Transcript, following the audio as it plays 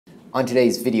On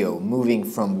today's video, moving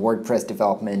from WordPress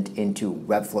development into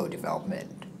Webflow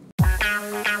development.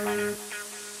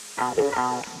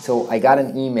 So I got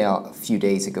an email a few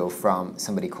days ago from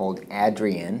somebody called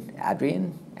Adrian,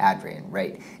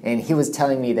 right? And he was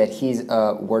telling me that he's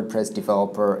a WordPress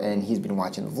developer and he's been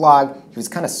watching the vlog. He was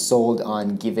kind of sold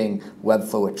on giving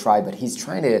Webflow a try, but he's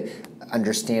trying to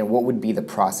understand what would be the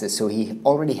process. So he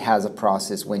already has a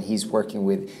process when he's working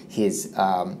with his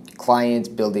clients,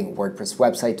 building a WordPress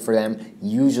website for them.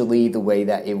 Usually the way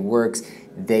that it works,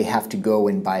 they have to go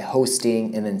and buy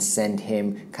hosting and then send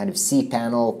him kind of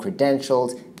cPanel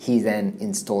credentials. He then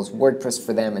installs WordPress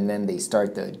for them, and then they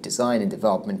start the design and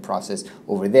development process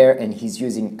over there, and he's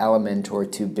using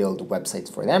Elementor to build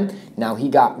websites for them. Now, he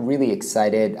got really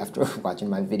excited after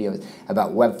watching my videos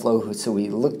about Webflow, so we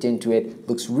looked into it.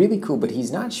 Looks really cool, but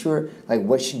he's not sure like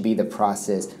what should be the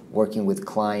process working with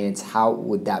clients, how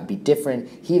would that be different.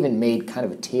 He even made kind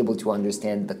of a table to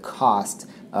understand the cost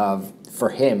of for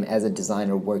him as a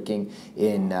designer working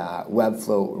in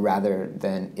Webflow rather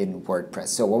than in WordPress.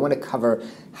 So I want to cover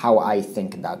how I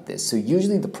think about this. So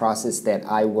usually the process that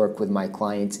I work with my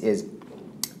clients is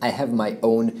I have my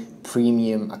own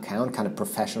premium account, kind of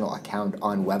professional account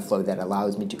on Webflow that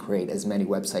allows me to create as many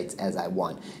websites as I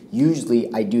want.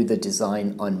 Usually I do the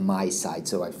design on my side.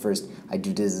 So I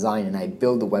do design and I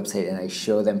build the website and I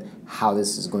show them how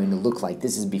this is going to look like.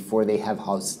 This is before they have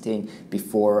hosting,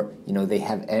 before they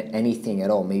have anything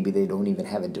at all. Maybe they don't even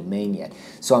have a domain yet.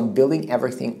 So I'm building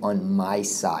everything on my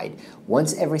side.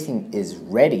 Once everything is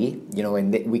ready,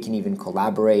 and we can even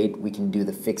collaborate, we can do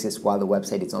the fixes while the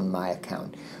website is on my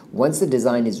account. Once the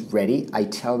design is ready, I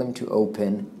tell them to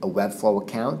open a Webflow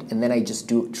account, and then I just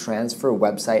do transfer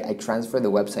website. I transfer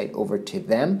the website over to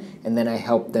them, and then I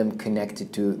help them connect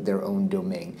it to their own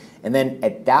domain. And then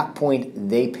at that point,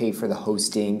 they pay for the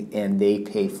hosting, and they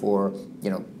pay for,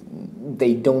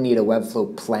 they don't need a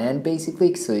Webflow plan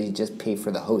basically, so you just pay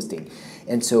for the hosting.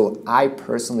 And so I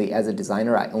personally, as a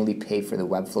designer, I only pay for the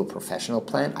Webflow professional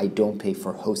plan. I don't pay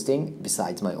for hosting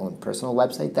besides my own personal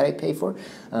website that I pay for.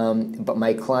 But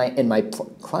my client and my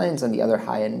clients on the other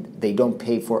hand, they don't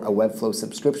pay for a Webflow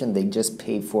subscription. They just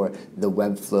pay for the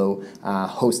Webflow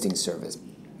hosting service.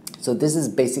 So this is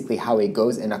basically how it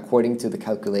goes, and according to the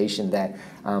calculation that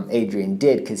Adrian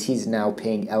did, because he's now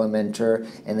paying Elementor,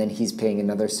 and then he's paying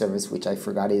another service, which I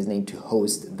forgot his name, to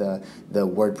host the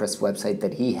WordPress website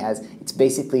that he has. It's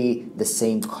basically the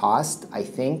same cost, I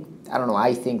think. I don't know,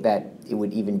 I think that it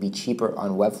would even be cheaper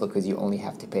on Webflow because you only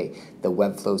have to pay the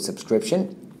Webflow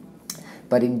subscription.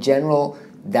 But in general,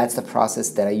 that's the process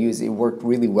that I use. It worked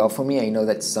really well for me. I know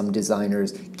that some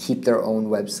designers keep their own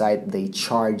website. They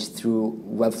charge through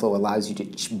Webflow, allows you to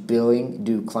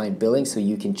do client billing, so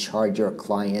you can charge your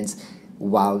clients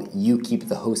while you keep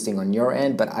the hosting on your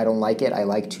end, but I don't like it. I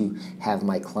like to have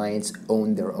my clients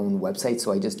own their own website,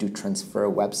 so I just do transfer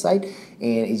website,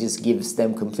 and it just gives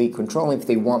them complete control. If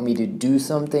they want me to do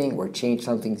something or change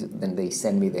something, then they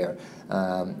send me their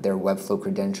Webflow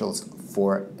credentials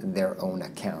for their own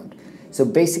account. So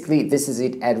basically, this is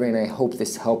it, Adrian. I hope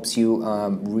this helps you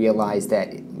realize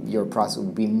that your process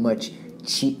will be much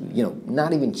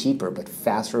not even cheaper, but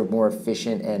faster, more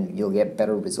efficient, and you'll get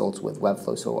better results with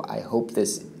Webflow. So I hope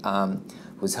this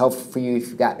was helpful for you. If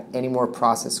you've got any more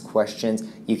process questions,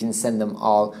 you can send them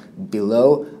all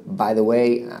below. By the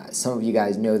way, some of you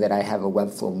guys know that I have a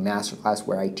Webflow masterclass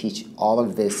where I teach all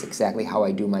of this, exactly how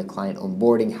I do my client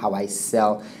onboarding, how I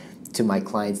sell to my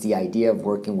clients the idea of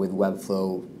working with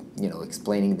Webflow,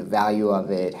 explaining the value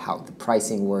of it, how the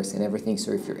pricing works and everything.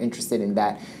 So if you're interested in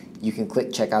that, you can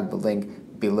check out the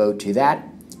link below to that.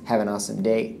 Have an awesome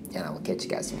day, and I will catch you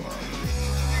guys tomorrow.